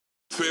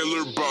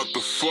Taylor about the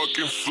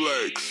fucking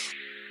flex.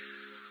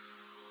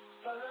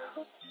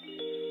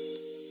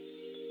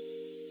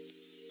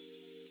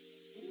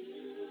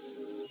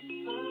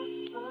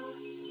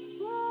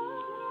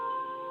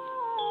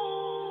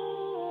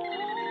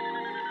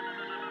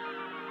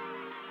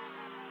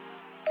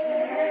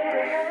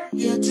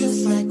 You're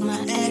just like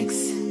my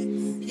ex.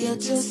 You're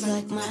just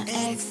like my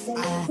ex.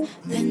 I've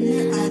been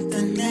there, I've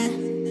done that.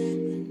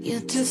 You're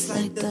just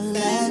like the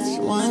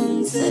last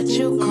one. Said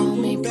you call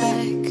me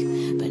back,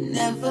 but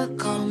never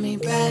call me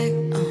back.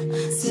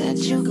 Said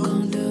you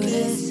gon' do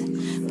this,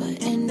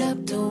 but end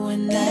up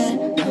doing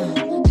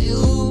that.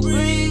 You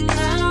bring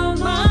out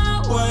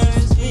my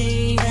worst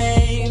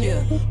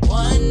behavior.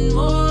 One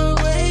more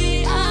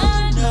way,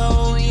 I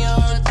know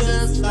you're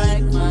just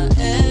like my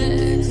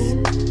ex.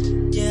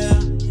 Yeah,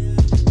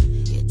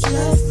 you're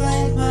just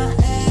like my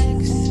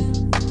ex.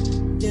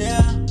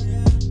 Yeah.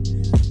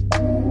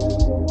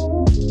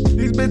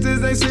 These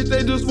bitches ain't shit,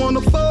 they just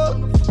wanna fuck.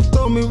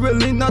 Told me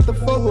really not to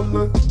fuck with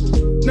her.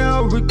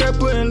 Now I regret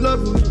putting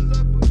love in her.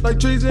 Like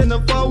trees in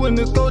the fall, when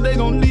it's cold, they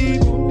gon'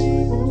 leave.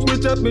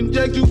 Switch up,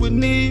 inject you with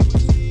need.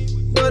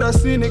 But I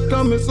seen it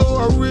coming, so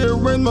I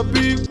rearranged my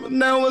beef. But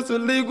now it's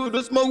illegal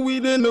to smoke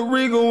weed in the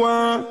Regal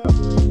wine.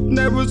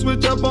 Never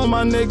switch up on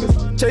my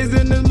niggas.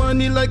 Chasing this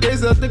money like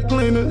Ace at the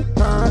cleaner.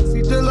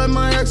 She just like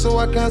my ex, so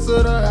I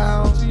cancel the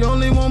house. She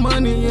only want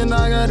money and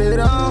I got it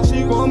all.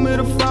 She want me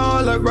to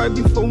fall like right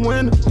before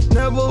winter.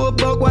 Never a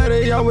buck, why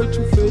they always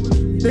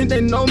 250? Think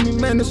they know me,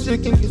 man, this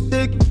shit can get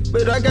sticky.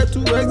 But I got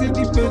 2 exes,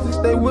 these bitches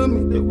stay with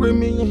me. They with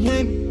me and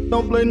Henny.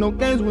 Don't play no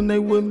games when they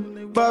with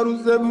me.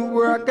 Bottles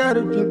everywhere, I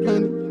gotta drink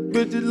plenty.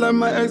 Bitches like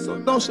my ex, so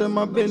don't share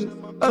my business.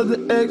 Other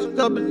ex,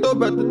 drop the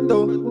dope at the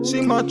door.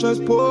 She my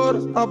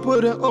transporter, I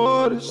put in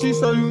order. She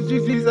so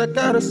UGGs, I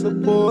gotta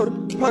support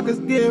her. Pockets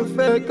getting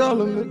fat,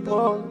 callin' me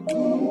Paul.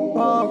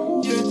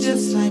 You're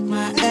just like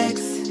my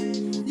ex.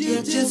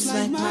 You're just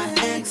like my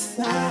ex.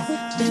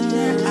 I've been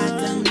there,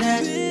 I've done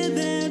that.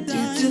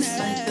 You're just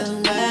like the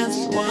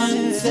last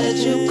one. Said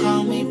you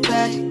call me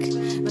back,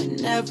 but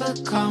never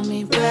call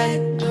me back.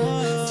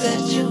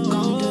 Said you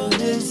gon' do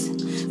this,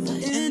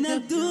 but end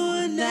up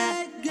doing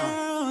that,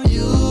 girl.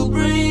 You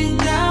bring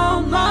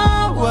down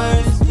my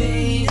worst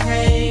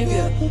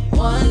behavior.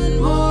 One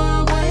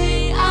more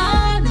way,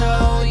 I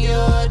know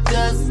you're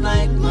just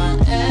like my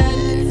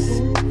ex.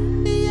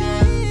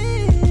 Yeah,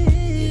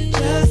 you're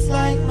just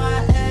like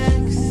my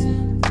ex.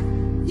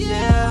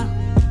 Yeah.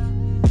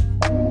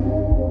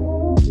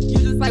 You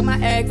just like my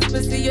ex,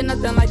 but see you're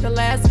nothing like the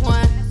last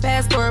one.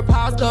 Fast forward,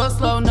 pause, go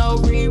slow, no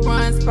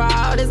reruns.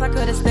 Proud as I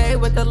could've stayed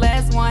with the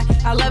last one.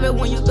 I love it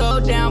when you go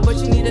down, but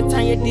you need to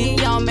turn your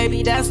D on.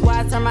 Maybe that's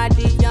why I turn my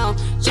D on.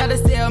 Try to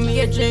sell me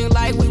a dream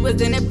like we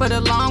was in it for the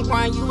long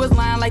run. You was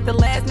lying like the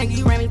last nigga,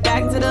 you ran me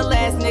back to the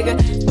last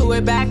nigga. Threw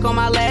it back on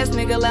my last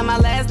nigga, let my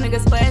last nigga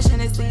splash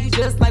in it. See you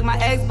just like my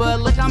ex, but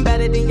look, I'm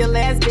better than your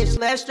last bitch.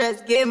 Less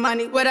stress, get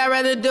money, what I'd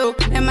rather do.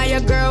 Am I your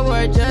girl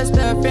or just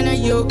a friend of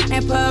you?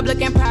 In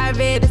public and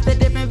private, it's a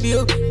different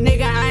view.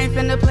 Nigga, I ain't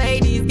finna play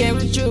these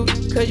games with you.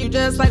 Cause you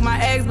just like my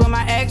ex, but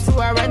my ex who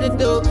I'd rather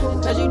do.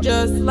 Cause you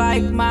just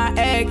like my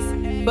ex,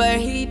 but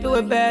he do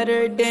it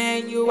better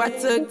than you. I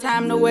took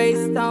time to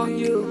waste on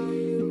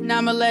you. Now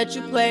I'ma let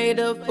you play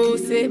the fool.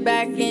 Sit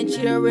back and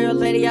chill, real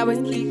lady, always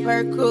keep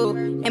her cool.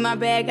 In my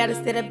bag, gotta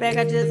sit it back,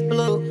 I just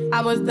blew.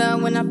 I was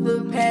done when I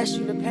flew past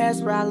you, the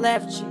past where I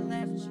left you.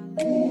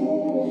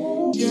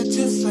 You're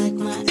just like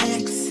my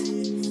ex.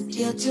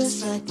 You're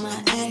just like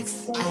my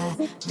ex. I've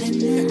been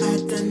there,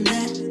 I've done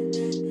that.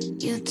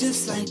 You're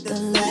just like the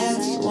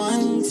last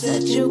one.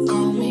 Said you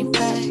call me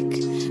back,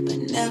 but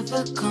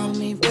never call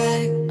me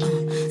back.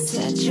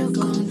 Said you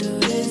gon' do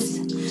this,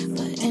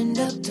 but end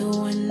up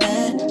doing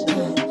that.